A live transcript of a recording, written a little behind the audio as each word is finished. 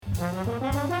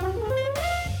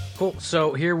Cool.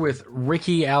 So here with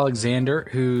Ricky Alexander,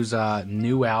 whose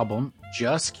new album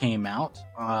just came out.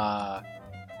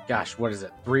 Gosh, what is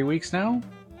it? 3 weeks now?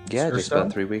 Yeah, just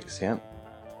about 3 weeks. Yeah.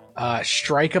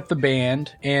 Strike Up the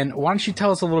Band. And why don't you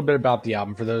tell us a little bit about the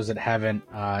album for those that haven't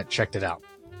checked it out?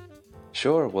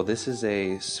 Sure. Well, this is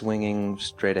a swinging,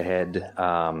 straight ahead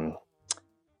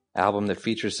album that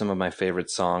features some of my favorite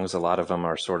songs. A lot of them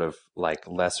are sort of like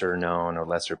lesser known or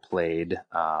lesser played.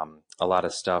 A lot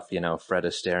of stuff, Fred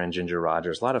Astaire and Ginger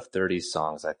Rogers, a lot of 30s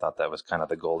songs. I thought that was kind of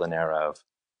the golden era of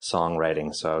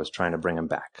songwriting. So I was trying to bring them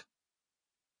back.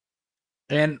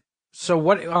 And so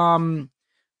what,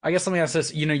 I guess let me ask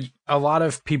this, a lot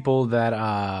of people that,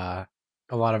 a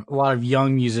lot of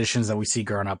young musicians that we see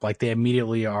growing up, like they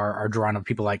immediately are drawn to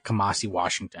people like Kamasi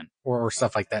Washington or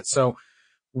stuff like that. So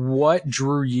what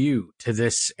drew you to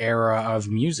this era of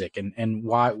music, and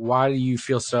why do you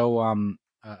feel so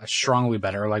strongly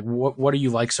about it? Or like what do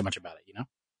you like so much about it?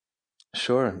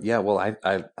 Sure. Yeah. Well,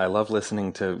 I love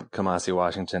listening to Kamasi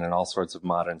Washington and all sorts of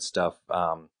modern stuff.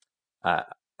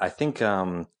 I think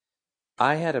I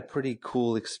had a pretty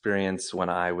cool experience when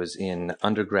I was in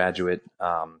undergraduate.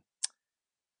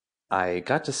 I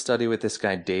got to study with this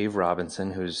guy, Dave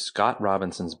Robinson, who's Scott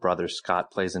Robinson's brother.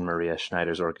 Scott plays in Maria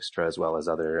Schneider's orchestra as well as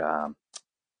other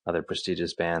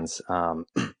prestigious bands. So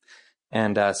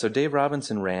Dave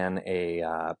Robinson ran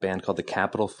a band called the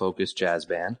Capital Focus Jazz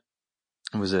Band.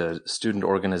 It was a student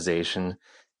organization.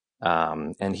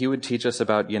 And he would teach us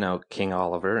about, King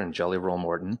Oliver and Jelly Roll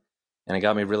Morton. And it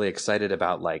got me really excited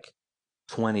about like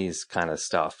 20s kind of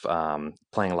stuff,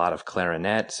 playing a lot of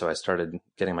clarinet. So I started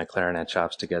getting my clarinet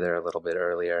chops together a little bit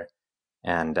earlier.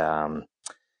 And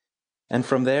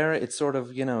from there, it sort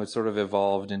of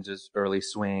evolved into early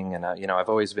swing. And, I've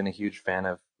always been a huge fan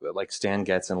of like Stan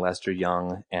Getz and Lester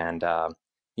Young. And,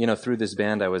 through this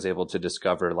band, I was able to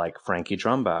discover like Frankie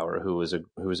Trumbauer, who was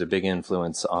a big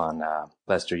influence on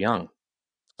Lester Young.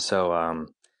 So,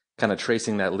 kind of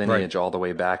tracing that lineage all the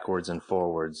way backwards and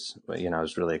forwards,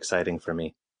 was really exciting for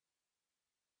me.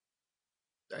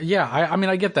 Yeah, I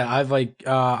mean, I get that.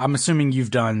 I'm assuming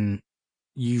you've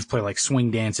played like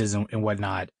swing dances and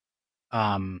whatnot,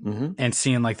 and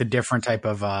seeing like the different type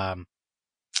of, I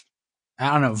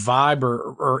don't know, vibe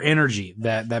or energy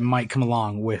that might come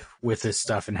along with this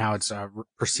stuff and how it's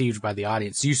perceived by the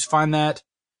audience. Do you find that,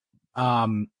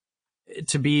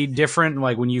 to be different,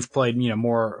 like when you've played,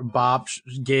 more bop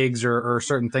gigs or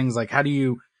certain things? Like how do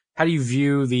you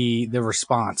view the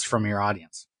response from your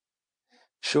audience?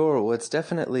 Sure. Well, it's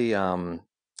definitely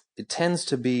it tends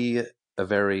to be a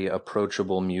very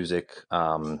approachable music,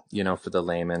 for the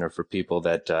layman or for people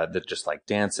that just like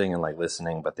dancing and like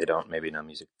listening, but they don't maybe know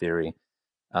music theory.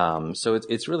 So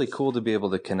it's really cool to be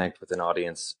able to connect with an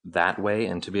audience that way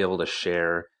and to be able to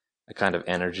share a kind of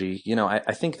energy.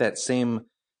 I think that same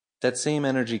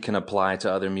energy can apply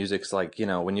to other musics. Like,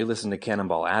 when you listen to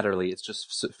Cannonball Adderley, it's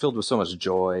just filled with so much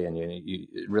joy and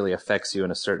it really affects you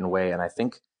in a certain way. And I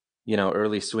think,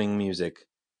 early swing music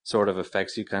sort of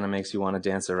affects you, kind of makes you want to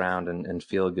dance around and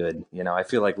feel good. I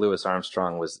feel like Louis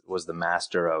Armstrong was the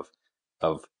master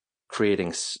of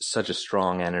creating such a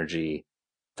strong energy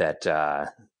that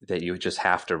you just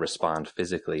have to respond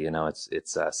physically.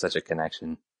 It's such a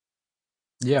connection.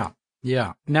 Yeah.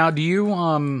 Yeah. Now, do you,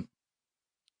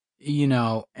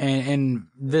 and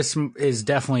this is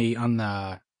definitely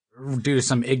due to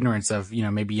some ignorance of,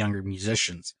 maybe younger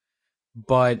musicians,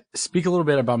 but speak a little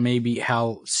bit about maybe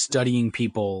how studying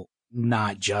people,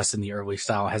 not just in the early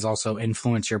style, has also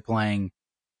influenced your playing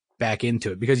back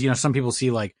into it. Because, some people see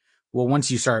like, well,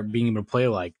 once you start being able to play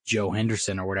like Joe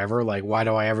Henderson or whatever, like, why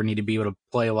do I ever need to be able to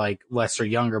play like Lester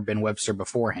Young or Ben Webster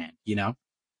beforehand,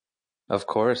 Of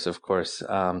course.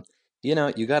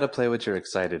 You got to play what you're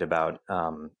excited about.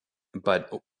 But,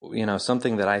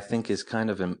 something that I think is kind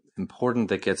of important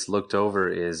that gets looked over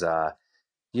is,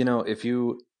 if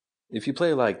you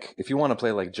want to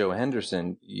play like Joe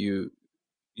Henderson, you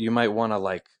might want to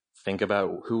like think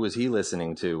about who was he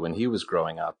listening to when he was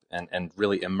growing up and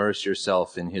really immerse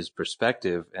yourself in his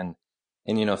perspective. And,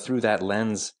 through that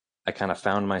lens, I kind of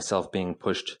found myself being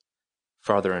pushed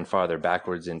farther and farther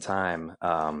backwards in time.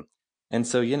 And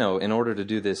so, in order to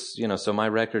do this, so my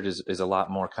record is a lot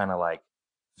more kind of like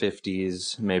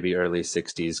 50s, maybe early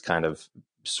 60s kind of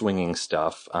swinging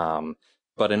stuff.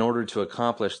 But in order to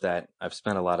accomplish that, I've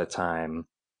spent a lot of time,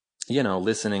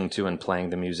 listening to and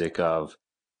playing the music of,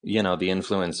 the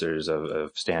influencers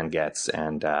of Stan Getz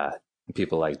and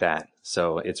people like that.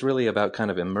 So it's really about kind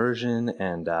of immersion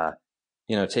and,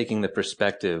 taking the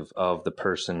perspective of the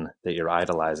person that you're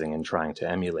idolizing and trying to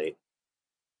emulate.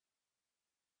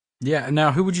 Yeah.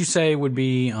 Now, who would you say would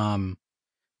be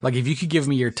Like if you could give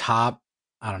me your top,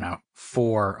 I don't know,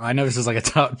 four. I know this is like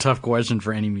a tough question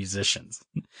for any musicians,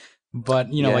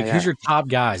 but you know, Yeah, like who's yeah. your top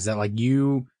guys that like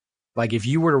you, like if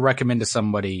you were to recommend to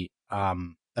somebody,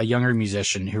 a younger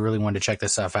musician who really wanted to check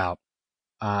this stuff out,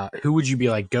 who would you be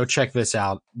like, go check this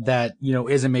out? That, you know,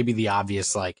 isn't maybe the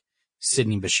obvious like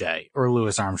Sidney Bechet or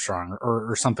Louis Armstrong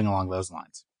or something along those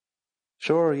lines.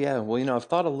 Sure, yeah. Well, I've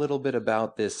thought a little bit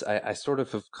about this. I sort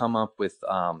of have come up with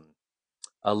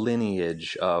a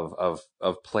lineage of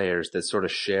players that sort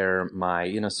of share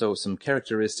my, so some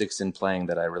characteristics in playing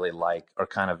that I really like are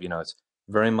kind of, it's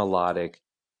very melodic,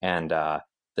 and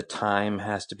the time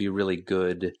has to be really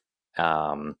good,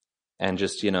 um, and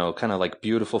just, kind of like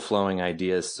beautiful flowing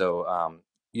ideas. So,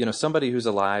 somebody who's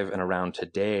alive and around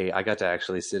today, I got to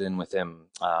actually sit in with him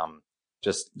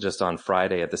just on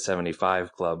Friday at the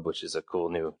 75 Club, which is a cool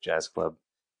new jazz club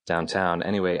downtown.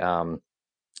 Anyway,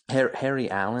 Harry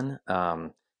Allen.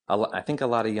 I think a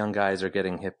lot of young guys are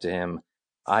getting hip to him.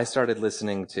 I started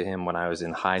listening to him when I was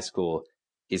in high school.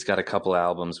 He's got a couple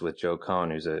albums with Joe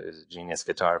Cohn, who's a genius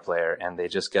guitar player, and they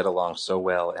just get along so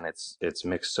well, and it's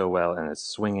mixed so well, and it's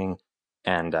swinging.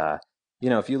 And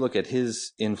if you look at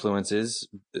his influences,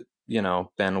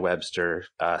 Ben Webster,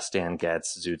 Stan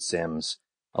Getz, Zoot Sims,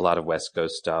 a lot of West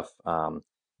Coast stuff.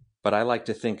 But I like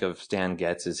to think of Stan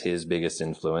Getz as his biggest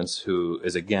influence, who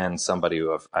is, again, somebody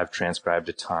who I've transcribed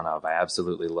a ton of. I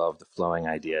absolutely love the flowing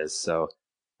ideas. So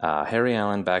Harry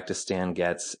Allen, back to Stan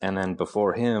Getz, and then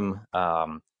before him,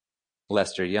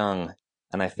 Lester Young.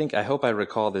 And I hope I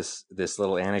recall this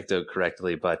little anecdote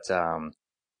correctly, but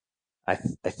I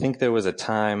think there was a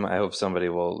time, I hope somebody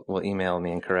will email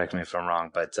me and correct me if I'm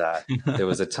wrong, but there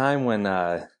was a time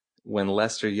when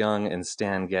Lester Young and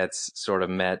Stan Getz sort of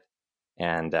met,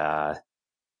 and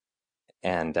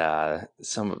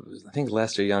some, I think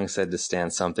Lester Young said to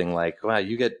Stan something like, "Wow,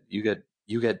 you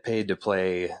get paid to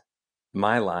play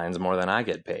my lines more than I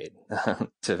get paid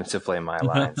to play my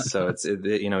lines." So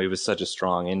he was such a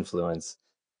strong influence.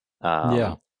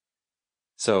 Yeah. Um,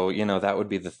 so that would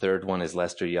be the third one, is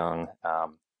Lester Young.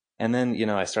 And then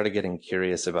I started getting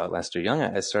curious about Lester Young.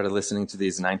 I started listening to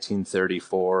these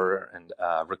 1934 and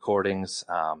recordings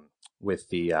with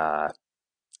the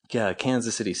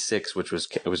Kansas City Six, which was,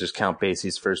 it was just Count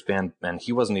Basie's first band, and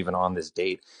he wasn't even on this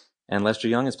date. And Lester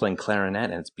Young is playing clarinet,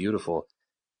 and it's beautiful.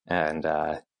 And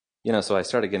so I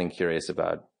started getting curious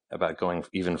about going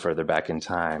even further back in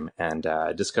time, and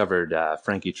discovered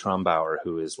Frankie Trumbauer,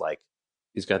 who is like,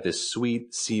 he's got this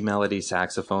sweet C melody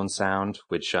saxophone sound,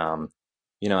 which a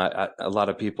lot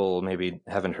of people maybe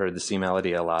haven't heard the C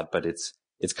melody a lot, but it's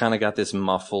kind of got this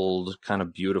muffled, kind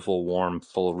of beautiful, warm,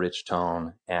 full, rich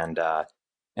tone,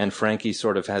 and Frankie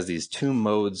sort of has these two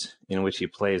modes in which he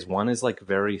plays. One is like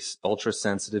very ultra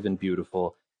sensitive and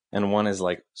beautiful, and one is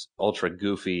like ultra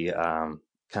goofy, kind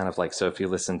of like, so if you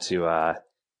listen to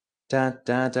da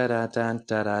da da da da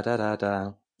da da da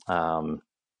da,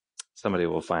 somebody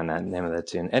will find that name of that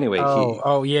tune. Anyway,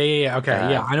 Oh, yeah, yeah, yeah. Okay,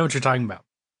 yeah, uh, I know what you're talking about.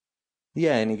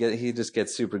 yeah, and he just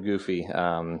gets super goofy.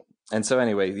 And so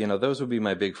anyway, those would be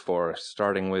my big four,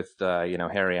 starting with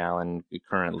Harry Allen,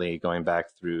 currently going back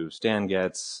through Stan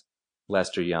Getz,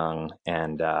 Lester Young,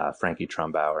 and Frankie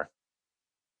Trumbauer.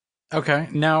 Okay,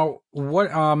 now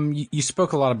what? You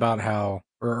spoke a lot about how,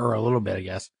 or a little bit, I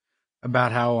guess,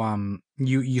 about how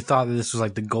you thought that this was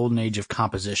like the golden age of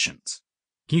compositions.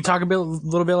 Can you talk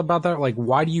little bit about that? Like,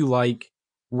 why do you like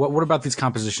what about these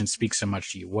compositions speak so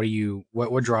much to you?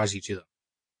 What draws you to them?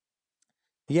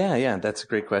 Yeah, yeah, that's a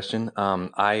great question.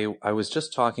 I was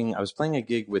just talking. I was playing a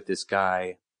gig with this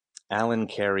guy, Alan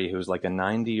Carey, who's like a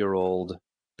 90-year-old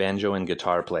banjo and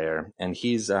guitar player, and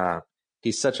he's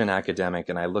such an academic,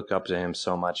 and I look up to him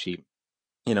so much. He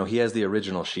has the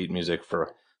original sheet music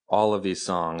for all of these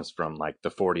songs from like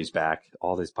the 40s back,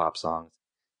 all these pop songs,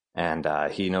 and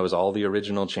he knows all the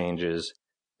original changes.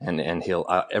 And he'll,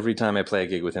 every time I play a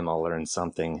gig with him, I'll learn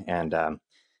something. And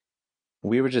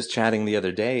we were just chatting the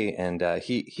other day, and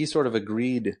he sort of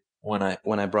agreed when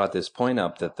I brought this point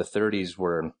up, that the 30s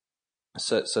were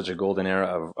such a golden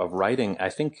era of writing. I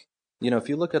think, if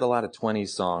you look at a lot of 20s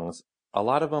songs, a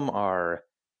lot of them are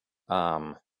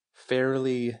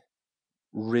fairly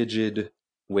rigid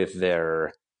with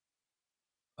their,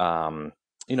 um,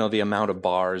 the amount of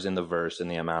bars in the verse and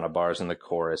the amount of bars in the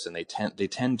chorus, and they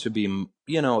tend to be,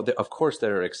 of course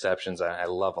there are exceptions. I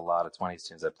love a lot of 20s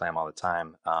tunes. I play them all the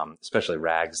time, especially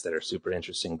rags that are super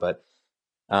interesting. But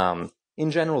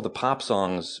in general, the pop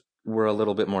songs were a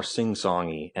little bit more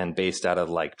sing-songy and based out of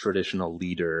like traditional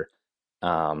leader.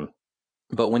 Um,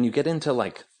 but when you get into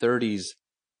like 30s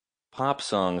pop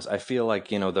songs, I feel like,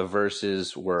 the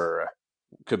verses were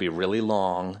could be really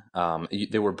long.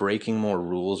 They were breaking more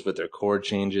rules with their chord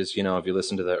changes. You know, if you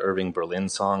listen to the Irving Berlin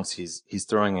songs, he's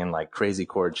throwing in like crazy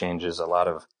chord changes, a lot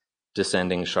of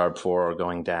descending sharp four or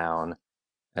going down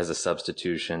as a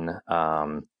substitution.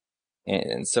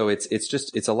 And so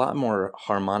it's a lot more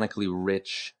harmonically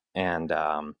rich. And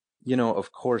you know,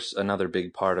 of course, another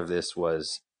big part of this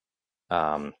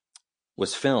um,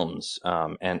 was films,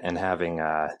 and having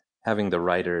the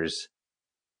writers,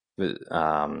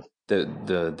 the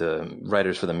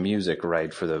writers for the music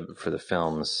write for the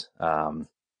films,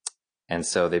 and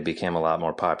so they became a lot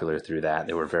more popular through that.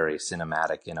 They were very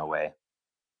cinematic in a way,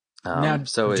 Now,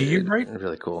 so do you write?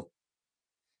 really cool.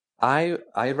 I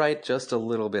write just a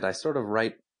little bit. I sort of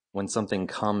write when something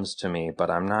comes to me, but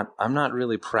I'm not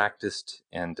really practiced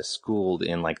and schooled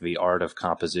in like the art of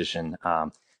composition.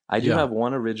 I do Yeah. have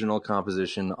one original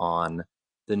composition on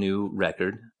the new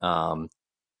record, and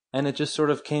it just sort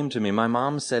of came to me. My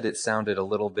mom said it sounded a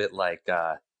little bit like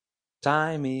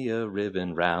 "Tie me a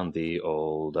ribbon round the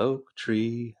old oak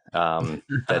tree."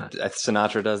 That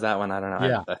Sinatra does that one. I don't know.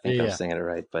 Yeah. I Yeah. think I'm Yeah. singing it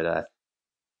right,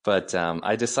 but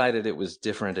I decided it was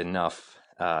different enough.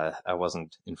 I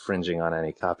wasn't infringing on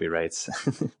any copyrights,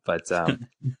 but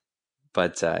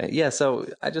yeah. So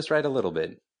I just write a little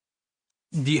bit.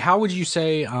 How would you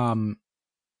say?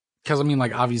 Because I mean,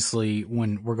 like obviously,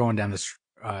 when we're going down this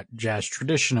jazz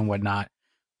tradition and whatnot,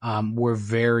 we're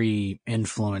very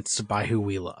influenced by who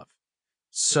we love.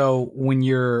 So when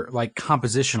you're like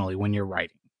compositionally, when you're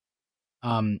writing,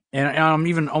 and I'm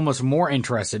even almost more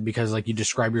interested because like you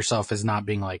describe yourself as not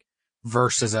being like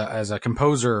versed as a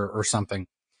composer or something.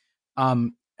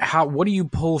 What do you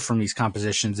pull from these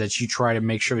compositions that you try to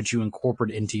make sure that you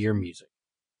incorporate into your music?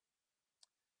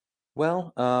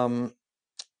 Well,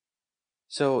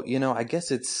 so you know, I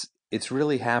guess it's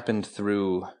really happened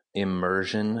through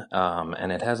immersion,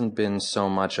 and it hasn't been so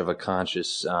much of a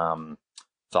conscious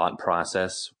thought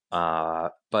process.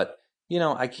 But you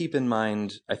know, I keep in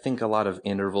mind, I think a lot of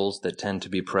intervals that tend to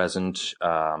be present.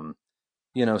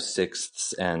 You know,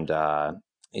 sixths and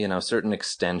you know, certain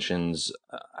extensions.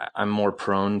 I'm more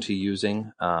prone to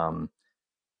using.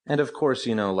 And of course,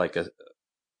 you know, like a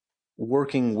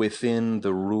working within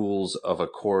the rules of a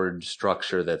chord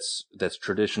structure that's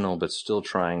traditional, but still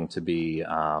trying to be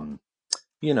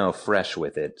you know, fresh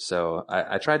with it. So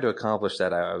I tried to accomplish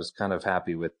that. I was kind of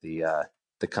happy with the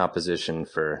composition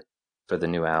for the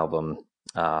new album,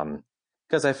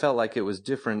 because I felt like it was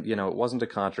different. You know, it wasn't a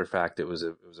contrafact. It was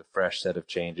a fresh set of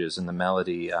changes, and the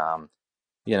melody.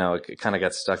 You know, it kind of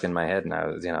got stuck in my head, and I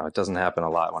was, you know, it doesn't happen a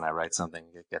lot when I write something.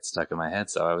 It gets stuck in my head,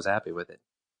 so I was happy with it.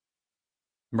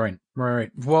 Right, right,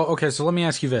 right. Well, okay, so let me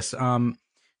ask you this.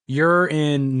 You're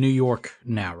in New York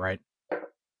now, right?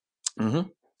 Hmm.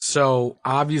 So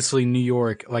obviously New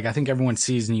York, like I think everyone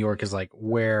sees New York as like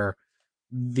where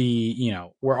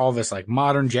where all this like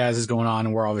modern jazz is going on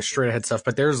and where all this straight ahead stuff,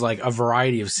 but there's like a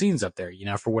variety of scenes up there,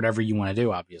 for whatever you want to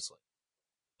do, obviously.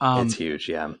 It's Um, huge,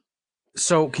 yeah.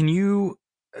 so can you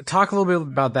talk a little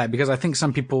bit about that? Because I think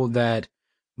some people that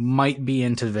might be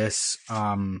into this,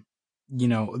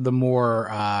 the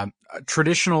more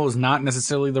traditional is not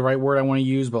necessarily the right word I want to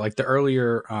use, but like the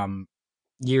earlier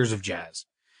years of jazz,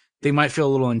 they might feel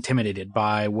a little intimidated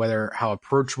by whether how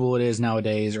approachable it is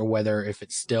nowadays or whether if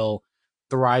it's still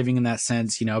thriving in that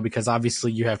sense, because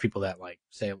obviously you have people that like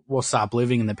say, well, stop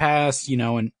living in the past,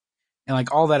 and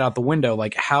like all that out the window.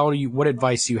 Like, what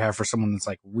advice do you have for someone that's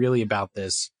like really about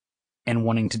this and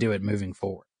wanting to do it moving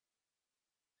forward?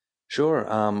 Sure.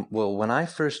 Well, when I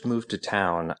first moved to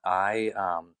town, I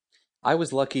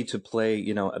was lucky to play,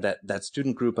 you know, that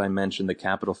student group I mentioned, the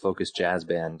Capital Focus Jazz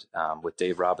Band, with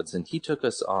Dave Robinson. He took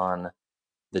us on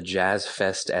the Jazz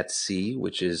Fest at Sea,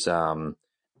 which is,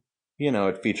 you know,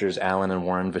 it features Alan and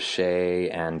Warren Vacher,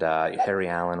 and Harry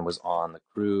Allen was on the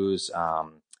cruise,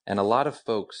 and a lot of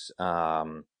folks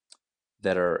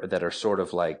that are sort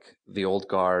of like the old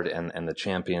guard and the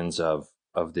champions of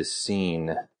this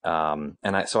scene. And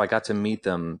I got to meet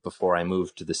them before I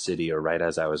moved to the city, or right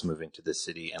as I was moving to the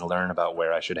city, and learn about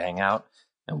where I should hang out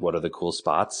and what are the cool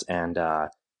spots. And I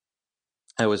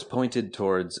was pointed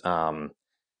towards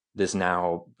this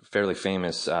now fairly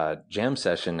famous jam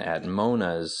session at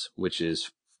Mona's, which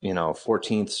is, you know,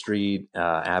 14th Street,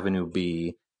 Avenue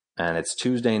B. And it's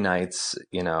Tuesday nights,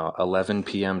 you know, 11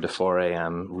 p.m. to 4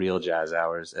 a.m., real jazz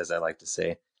hours, as I like to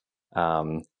say.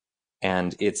 Um,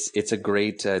 and it's a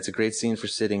great scene for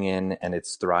sitting in, and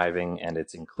it's thriving, and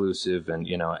it's inclusive, and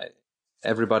you know,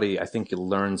 everybody, I think,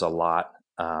 learns a lot.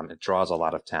 It draws a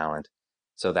lot of talent,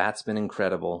 so that's been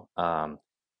incredible. And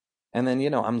then, you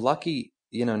know, I'm lucky.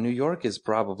 You know, New York is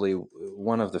probably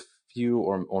one of the few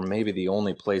or maybe the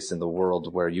only place in the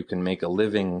world where you can make a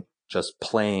living just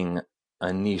playing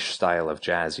a niche style of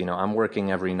jazz. I'm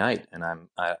working every night, and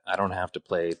I don't have to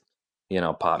play,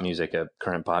 current pop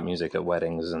music at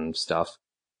weddings and stuff.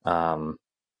 Um,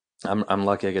 I'm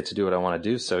lucky I get to do what I want to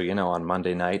do. So, on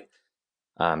Monday night,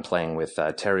 I'm playing with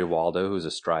Terry Waldo, who's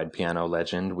a stride piano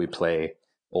legend. We play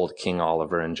old King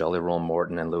Oliver and Jelly Roll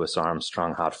Morton and Louis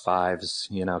Armstrong Hot Fives,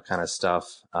 kind of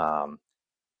stuff.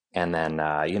 And then,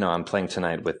 I'm playing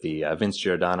tonight with the Vince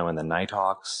Giordano and the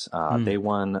Nighthawks. They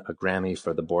won a Grammy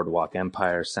for the Boardwalk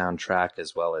Empire soundtrack,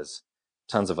 as well as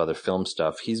tons of other film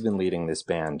stuff. He's been leading this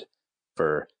band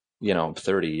for,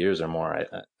 30 years or more,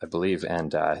 I believe.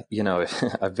 And,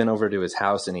 I've been over to his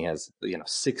house, and he has,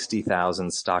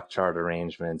 60,000 stock chart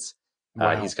arrangements.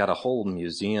 Wow. He's got a whole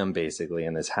museum basically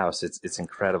in this house. It's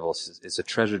incredible. It's a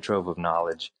treasure trove of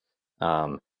knowledge.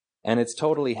 And it's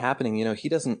totally happening. He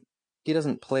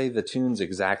doesn't play the tunes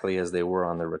exactly as they were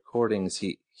on the recordings.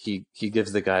 He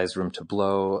gives the guys room to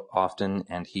blow often,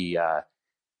 and he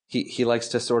likes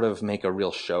to sort of make a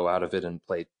real show out of it and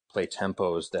play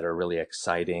tempos that are really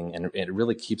exciting, and it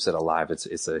really keeps it alive.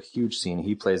 It's a huge scene.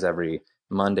 He plays every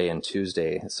Monday and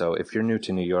Tuesday. So if you're new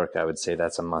to New York, I would say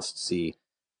that's a must see.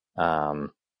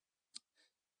 And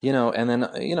then,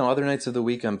 other nights of the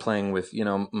week I'm playing with,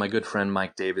 my good friend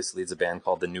Mike Davis leads a band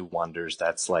called the New Wonders.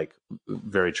 That's like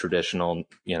very traditional,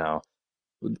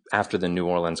 after the New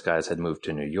Orleans guys had moved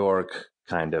to New York,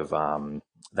 kind of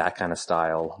that kind of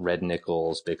style. Red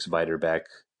Nichols, Bix Beiderbecke.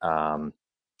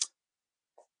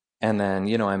 And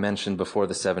then, I mentioned before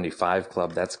the 75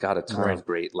 Club, that's got a ton of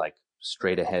great, like,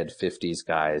 straight ahead 50s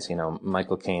guys.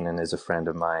 Michael Kanan is a friend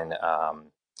of mine,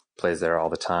 plays there all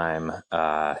the time.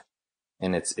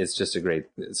 And it's just a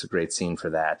great scene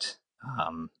for that.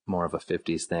 More of a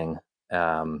 50s thing.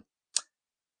 And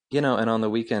on the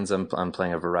weekends I'm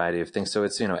playing a variety of things. So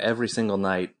it's, every single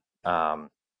night,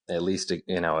 at least,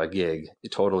 a gig,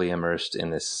 totally immersed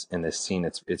in this scene.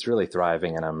 It's really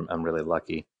thriving, and I'm really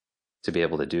lucky to be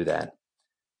able to do that.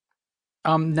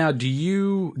 Now, do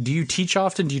you teach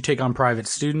often? Do you take on private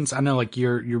students? I know, like,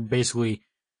 you're basically,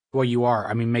 well, you are,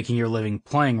 I mean, making your living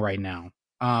playing right now.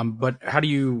 But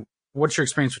what's your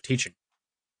experience with teaching?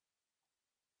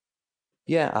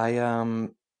 Yeah,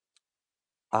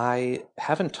 I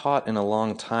haven't taught in a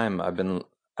long time. I've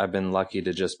been lucky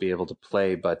to just be able to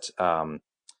play, but when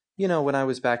I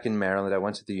was back in Maryland, I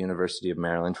went to the University of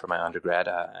Maryland for my undergrad.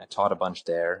 I taught a bunch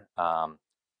there,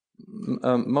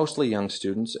 mostly young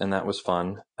students, and that was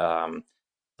fun.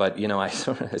 But I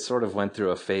sort of went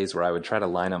through a phase where I would try to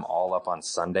line them all up on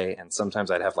Sunday, and sometimes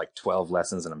I'd have like 12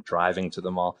 lessons, and I'm driving to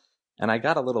them all, and I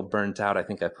got a little burnt out. I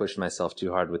think I pushed myself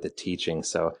too hard with the teaching,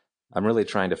 so I'm really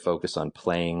trying to focus on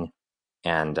playing,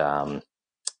 and I'm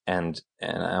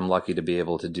lucky to be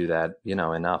able to do that,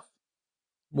 enough.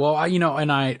 Well,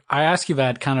 I ask you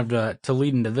that kind of to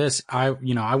lead into this. I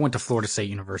went to Florida State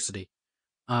University,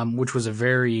 which was a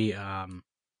very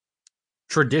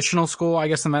traditional school, I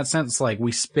guess, in that sense. Like,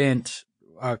 we spent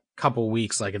a couple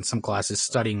weeks, like, in some classes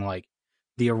studying, like,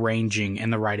 the arranging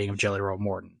and the writing of Jelly Roll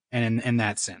Morton, and in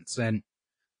that sense. And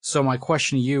so my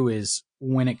question to you is,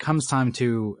 when it comes time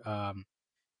to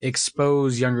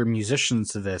expose younger musicians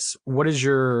to this, what are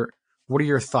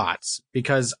your thoughts?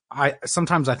 Because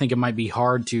sometimes I think it might be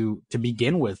hard to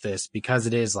begin with this, because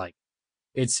it is like,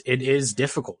 it is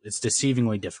difficult. It's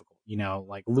deceivingly difficult.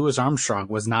 Like, Louis Armstrong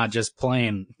was not just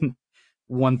playing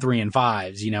 1, 3, and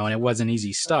 5s, and it wasn't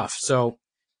easy stuff. So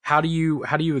how do you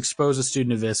expose a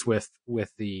student to this with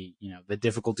the, the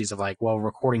difficulties of, like, well,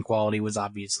 recording quality was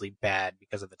obviously bad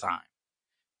because of the time,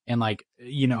 and, like,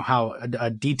 how a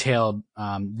detailed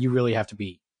you really have to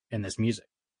be in this music.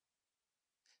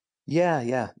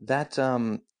 Yeah, that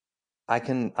I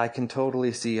can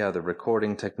totally see how the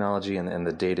recording technology and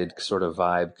the dated sort of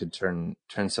vibe could turn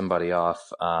somebody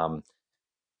off.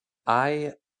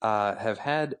 I have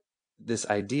had this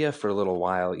idea for a little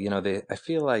while. I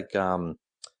feel like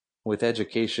with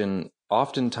education,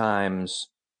 oftentimes,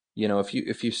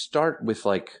 if you start with,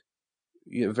 like,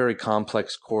 very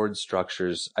complex chord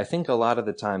structures, I think a lot of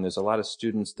the time there's a lot of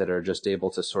students that are just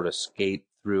able to sort of skate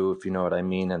through, if you know what I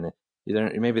mean, and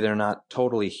maybe they're not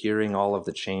totally hearing all of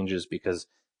the changes because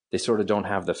they sort of don't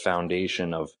have the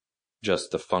foundation of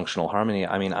just the functional harmony.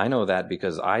 I mean, I know that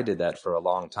because I did that for a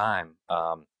long time.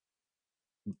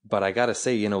 But I gotta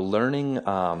say, learning,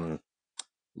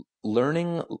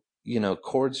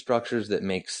 chord structures that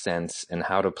make sense and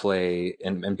how to play,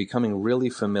 and becoming really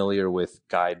familiar with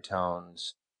guide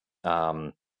tones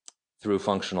through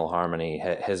functional harmony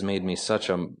has made me such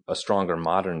a stronger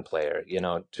modern player,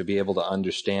 to be able to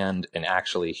understand and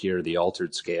actually hear the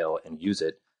altered scale and use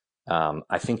it.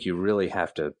 I think you really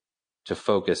have to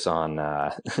focus on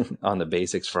on the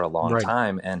basics for a long Right.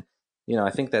 time. And I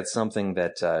think that's something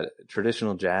that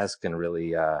traditional jazz can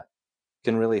really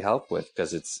help with,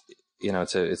 because it's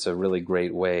a really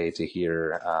great way to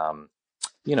hear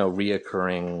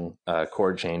reoccurring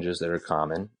chord changes that are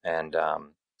common, and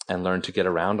learn to get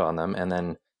around on them, and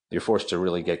then you're forced to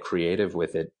really get creative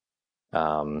with it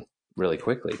really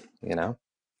quickly.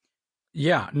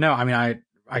 Yeah, no, I mean,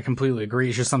 I completely agree.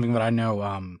 It's just something that I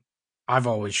know, I've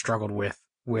always struggled with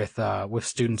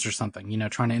students or something,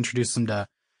 trying to introduce them to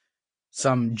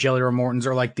some Jelly Roll Mortons,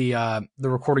 or like the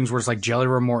recordings where it's like Jelly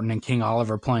Roll Morton and King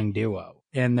Oliver playing duo.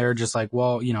 And they're just like,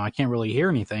 well, I can't really hear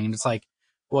anything. And it's like,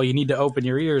 well, you need to open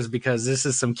your ears because this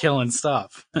is some killing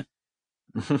stuff.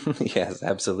 Yes,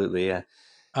 absolutely. Yeah.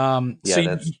 So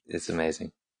Yeah, it's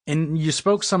amazing. and you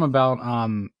spoke some about,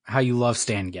 how you love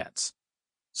Stan Getz.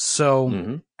 So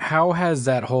Hmm. how has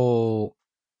that whole,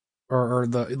 or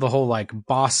the whole like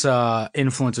bossa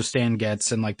influence of Stan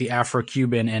Getz and like the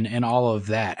Afro-Cuban and all of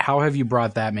that, how have you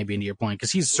brought that maybe into your playing?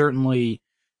 Because he's certainly,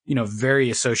 very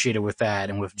associated with that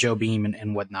and with Joe Beam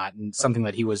and whatnot, and something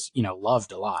that he was,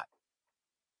 loved a lot.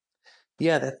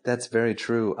 Yeah, that's very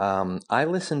true. I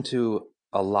listen to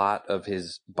a lot of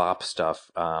his bop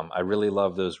stuff. I really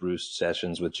love those Roost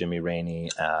sessions with Jimmy Rainey,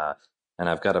 and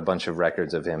I've got a bunch of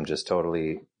records of him just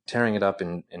totally tearing it up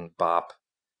in bop,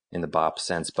 in the bop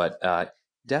sense. But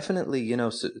definitely,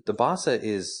 so the bossa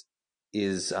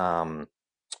is um,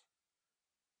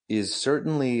 is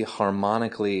certainly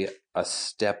harmonically a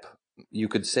step, you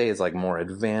could say, is like more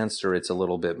advanced, or it's a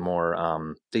little bit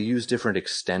more they use different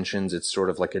extensions. It's sort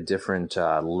of like a different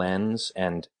lens,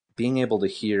 and being able to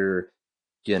hear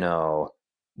you know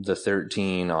the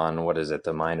 13 on, what is it,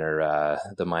 the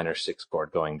minor 6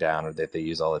 chord going down, or that they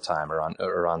use all the time, or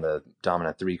on the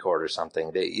dominant 3 chord or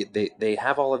something. They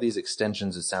have all of these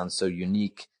extensions. It sounds so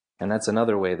unique, and that's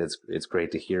another way that's it's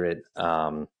great to hear it,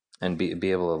 and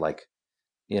be able to, like,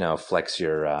 flex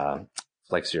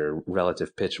your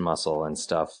relative pitch muscle and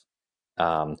stuff.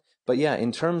 But yeah,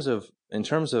 in terms of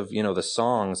the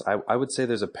songs, I would say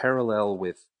there's a parallel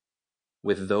with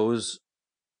those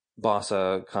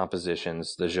bossa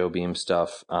compositions, the Jobim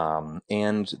stuff,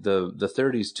 and the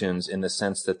 30s tunes, in the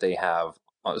sense that they have,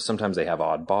 sometimes they have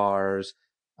odd bars,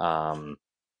 um,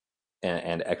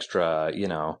 and extra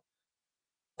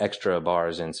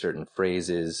bars in certain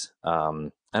phrases,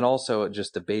 and also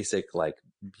just the basic, like,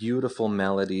 beautiful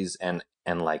melodies, and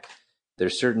like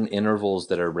there's certain intervals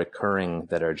that are recurring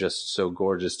that are just so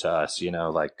gorgeous to us,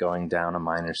 like going down a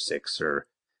minor 6, or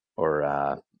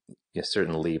yeah,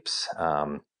 certain leaps,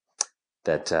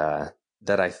 that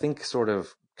that I think sort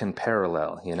of can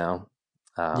parallel. Yeah.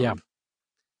 um,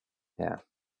 yeah.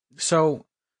 So,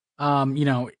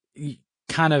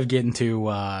 kind of get into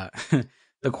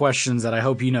the questions that I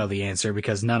hope you know the answer,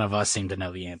 because none of us seem to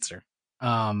know the answer.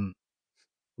 Um,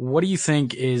 what do you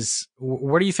think is going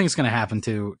to happen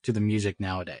to the music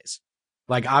nowadays?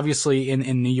 Like, obviously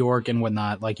in New York and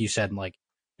whatnot, like you said, like,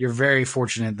 you're very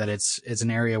fortunate that it's an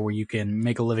area where you can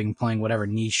make a living playing whatever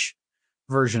niche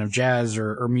version of jazz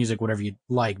or music, whatever you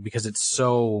like, because it's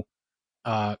so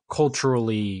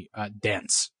culturally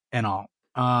dense and all.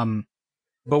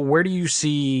 But where do you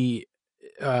see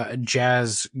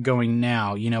jazz going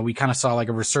now? We kind of saw like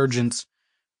a resurgence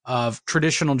of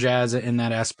traditional jazz in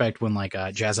that aspect when like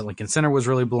jazz at Lincoln Center was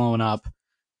really blowing up,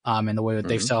 and the way that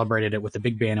they've Hmm. celebrated it with the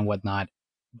big band and whatnot.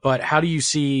 But how do you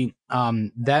see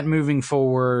that moving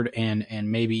forward,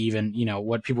 and maybe even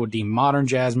what people would deem modern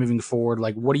jazz moving forward?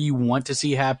 Like, what do you want to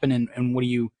see happen, and what do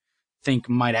you think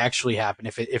might actually happen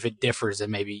if it differs in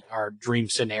maybe our dream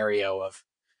scenario of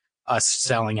us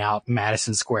selling out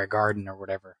Madison Square Garden or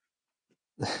whatever?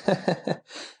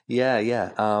 Yeah,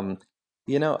 yeah.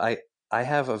 I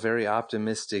have a very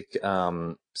optimistic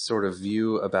sort of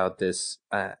view about this.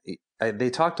 They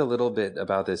talked a little bit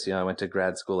about this. I went to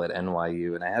grad school at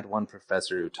NYU, and I had one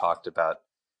professor who talked about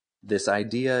this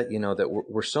idea, that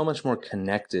we're so much more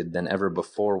connected than ever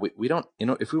before. We don't,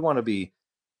 if we want to be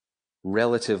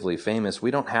relatively famous,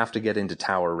 we don't have to get into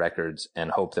Tower Records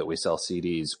and hope that we sell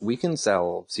CDs. We can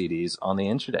sell CDs on the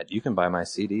internet. You can buy my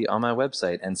CD on my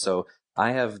website. And so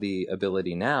I have the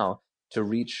ability now to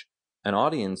reach an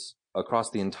audience across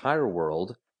the entire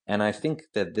world. And I think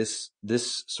that this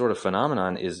sort of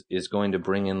phenomenon is going to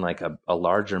bring in, like, a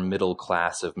larger middle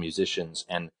class of musicians,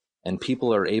 and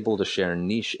people are able to share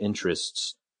niche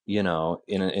interests, in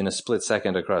a split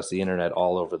second across the internet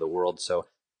all over the world. So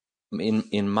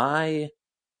in my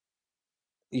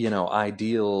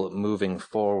ideal moving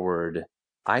forward,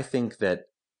 I think that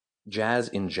jazz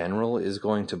in general is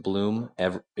going to bloom.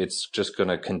 It's just going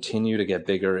to continue to get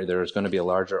bigger. There's going to be a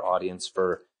larger audience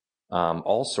for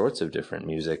all sorts of different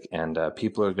music, and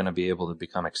people are going to be able to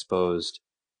become exposed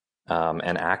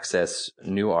and access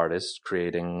new artists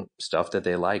creating stuff that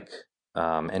they like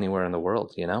anywhere in the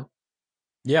world, you know?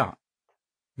 Yeah.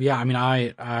 Yeah, I mean,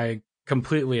 I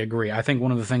completely agree. I think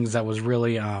one of the things that was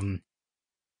really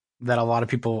that a lot of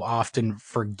people often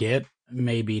forget,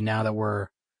 maybe now that we're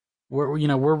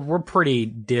pretty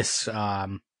disattached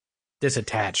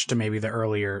to maybe the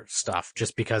earlier stuff,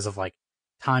 just because of like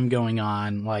time going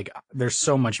on. Like, there's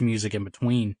so much music in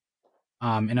between,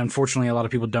 and unfortunately, a lot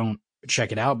of people don't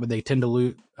check it out, but they tend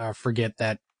to forget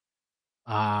that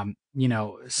some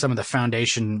of the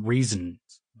foundation reasons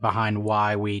behind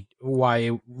why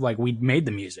like we made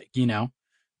the music,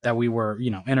 that we were,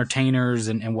 entertainers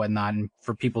and whatnot, and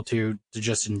for people to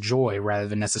just enjoy rather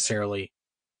than necessarily,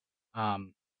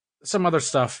 um, some other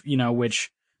stuff,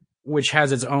 which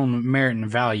has its own merit and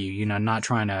value, not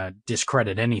trying to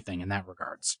discredit anything in that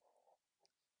regards.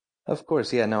 Of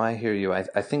course, yeah, no, I hear you. I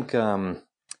think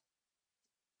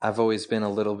I've always been a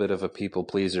little bit of a people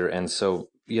pleaser, and so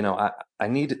I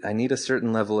need a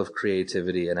certain level of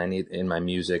creativity, and I need in my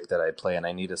music that I play, and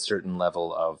I need a certain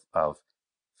level of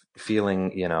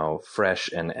feeling fresh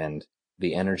and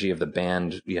the energy of the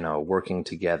band working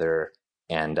together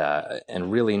and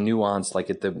really nuanced. Like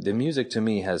the music to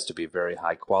me has to be very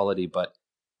high quality, but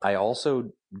I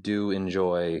also do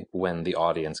enjoy when the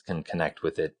audience can connect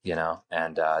with it,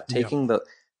 and Yeah. taking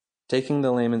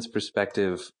the layman's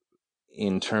perspective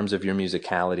in terms of your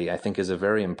musicality, I think is a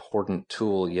very important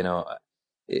tool.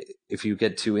 If you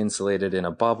get too insulated in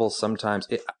a bubble, sometimes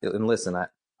and listen,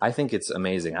 I think it's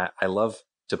amazing. I love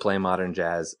to play modern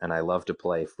jazz and I love to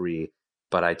play free,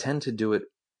 but I tend to do it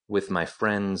with my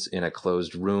friends in a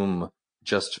closed room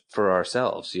just for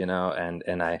ourselves, and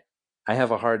I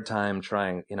have a hard time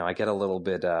trying, I get a little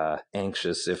bit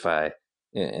anxious if I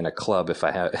in a club if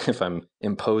I have if I'm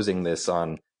imposing this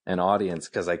on an audience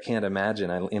because I can't imagine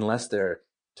unless they're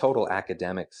total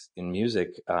academics in music.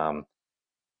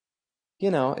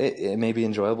 It may be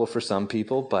enjoyable for some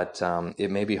people, but it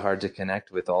may be hard to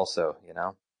connect with also.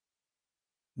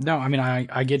 No, I mean,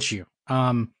 I get you.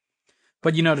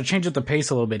 But to change up the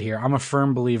pace a little bit here, I'm a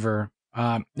firm believer,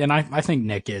 and I think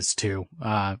Nick is too.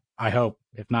 I hope.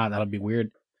 If not, that'll be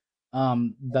weird.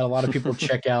 That a lot of people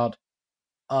check out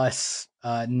us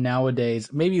nowadays,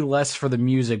 maybe less for the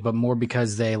music, but more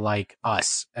because they like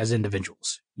us as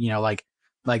individuals. Like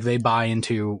they buy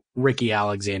into Ricky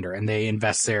Alexander and they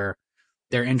invest their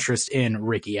interest in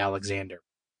Ricky Alexander.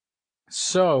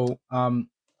 So,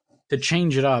 to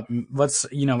change it up, let's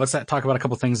talk about a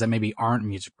couple things that maybe aren't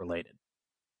music related.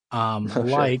 Oh, sure.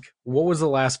 Like, what was the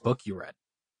last book you read?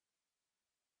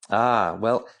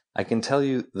 Well, I can tell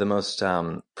you the most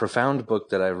profound book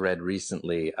that I've read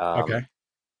recently, Okay.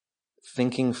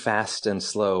 Thinking Fast and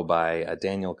Slow by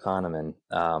Daniel Kahneman.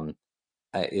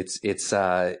 It's this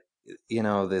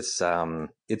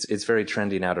it's very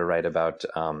trendy now to write about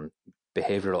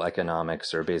behavioral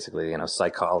economics or basically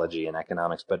psychology and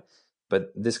economics, but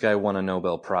this guy won a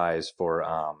Nobel Prize for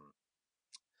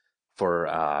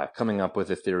coming up with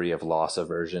a theory of loss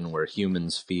aversion, where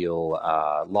humans feel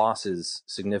losses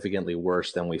significantly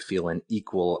worse than we feel an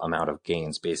equal amount of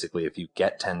gains. Basically, if you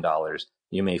get $10,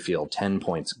 you may feel 10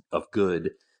 points of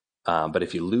good, but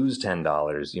if you lose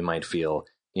 $10, you might feel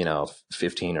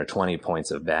 15 or 20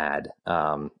 points of bad.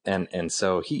 And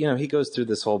so he goes through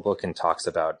this whole book and talks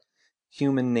about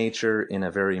human nature in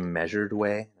a very measured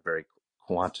way, a very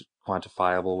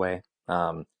quantifiable way.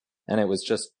 And it was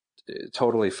just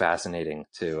totally fascinating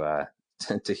to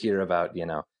to hear about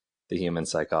the human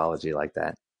psychology like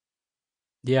that.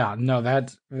 Yeah, no,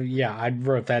 yeah, I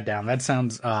wrote that down. That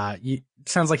sounds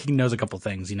like he knows a couple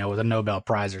things, with a Nobel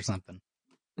Prize or something.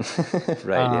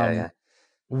 Right, yeah, Um, yeah.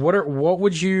 what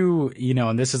would you,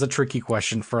 and this is a tricky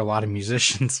question for a lot of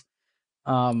musicians.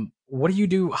 What do you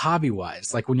do hobby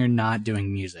wise, like when you're not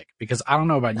doing music? Because I don't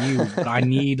know about you, but I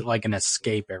need like an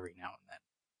escape every now and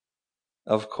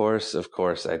Of course,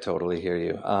 I totally hear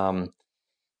you.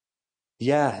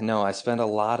 Yeah, no, I spent a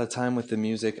lot of time with the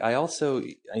music. I also,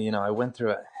 I went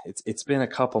through it's been a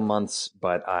couple months,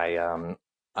 but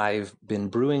I've been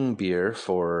brewing beer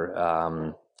for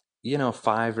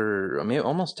 5 or maybe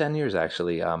almost 10 years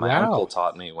actually. then. My uncle Wow.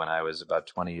 taught me when I was about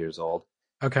 20 years old,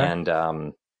 Okay. and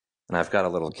I've got a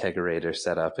little kegerator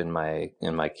set up in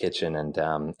my kitchen, and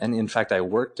in fact I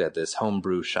worked at this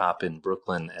homebrew shop in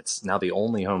Brooklyn. It's now the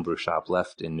only homebrew shop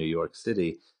left in New York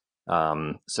City.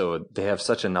 So they have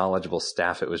such a knowledgeable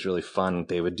staff. It was really fun.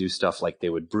 They would do stuff like they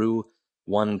would brew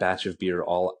one batch of beer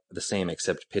all the same,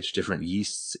 except pitch different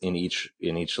yeasts in each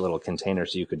little container,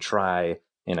 so you could try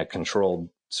in a controlled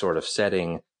sort of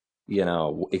setting,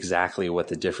 exactly what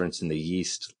the difference in the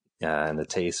yeast and the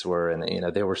tastes were, and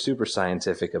they were super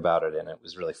scientific about it, and it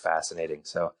was really fascinating.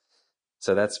 So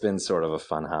that's been sort of a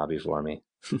fun hobby for me.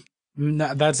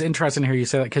 That's interesting to hear you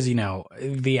say that, because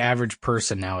the average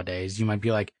person nowadays, you might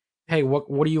be like, hey,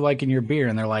 what do you like in your beer?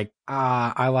 And they're like,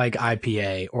 I like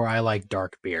IPA, or I like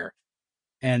dark beer.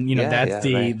 And Yeah,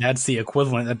 right. that's the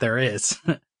equivalent that there is.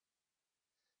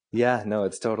 Yeah, no,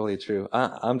 it's totally true.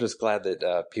 I'm just glad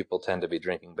that people tend to be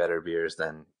drinking better beers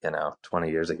than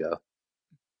 20 years ago.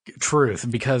 Truth,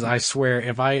 because I swear,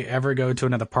 if I ever go to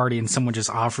another party and someone just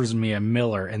offers me a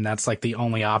Miller and that's like the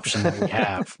only option that we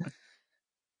have.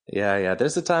 Yeah.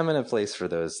 There's a time and a place for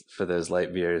those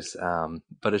light beers,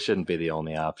 but it shouldn't be the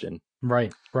only option.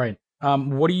 Right.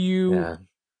 What do you? Yeah.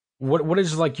 What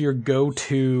is like your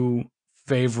go-to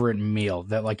favorite meal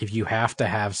that, like, if you have to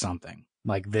have something,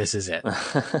 like, this is it?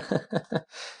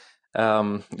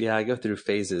 Yeah, I go through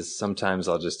phases. Sometimes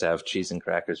I'll just have cheese and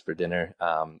crackers for dinner.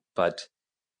 But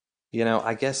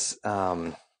I guess,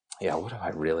 yeah, what do I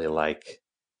really like?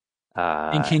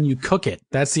 And can you cook it?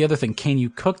 That's the other thing. Can you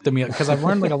cook the meal? Because I've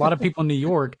learned, like, a lot of people in New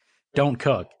York don't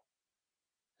cook.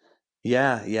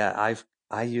 Yeah.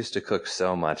 I used to cook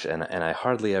so much, and I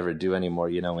hardly ever do anymore.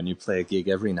 When you play a gig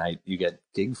every night, you get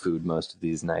gig food most of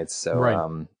these nights. So, Right.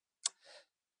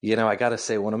 I gotta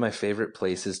say, one of my favorite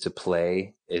places to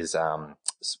play is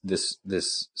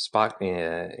this spot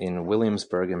in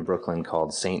Williamsburg in Brooklyn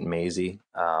called Saint Maisie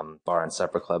Bar and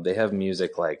Supper Club. They have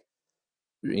music like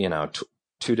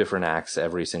two different acts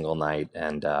every single night,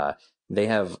 and they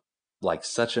have like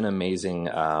such an amazing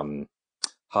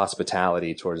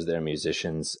hospitality towards their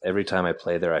musicians. Every time I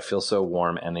play there, I feel so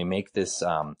warm, and they make this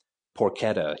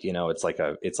porchetta. It's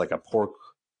like a pork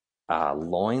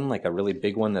loin, like a really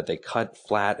big one that they cut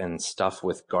flat and stuff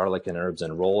with garlic and herbs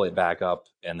and roll it back up,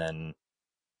 and then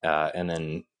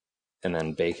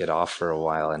bake it off for a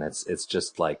while, and it's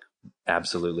just like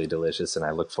absolutely delicious, and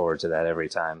I look forward to that every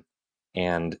time.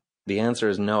 And the answer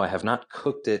is no, I have not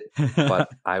cooked it, but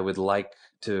I would like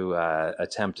to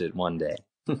attempt it one day.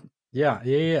 Yeah.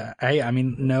 Hey, I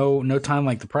mean, no time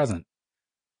like the present.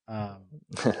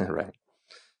 Right.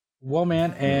 Well,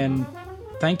 man, and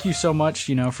thank you so much,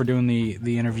 for doing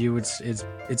the interview.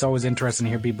 It's always interesting to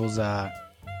hear people's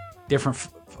different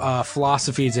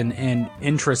philosophies and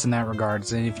interests in that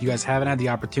regards. And if you guys haven't had the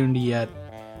opportunity yet,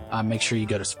 make sure you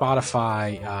go to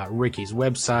Spotify, Ricky's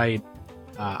website,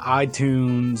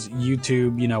 iTunes,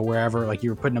 YouTube, wherever. Like,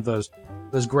 you were putting up those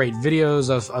great videos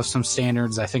of some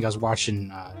standards. I think I was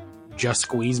watching Just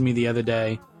Squeeze Me the other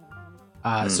day.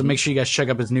 So make sure you guys check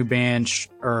out his new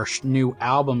new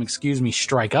album,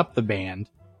 Strike Up the Band.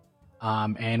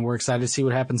 And we're excited to see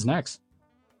what happens next.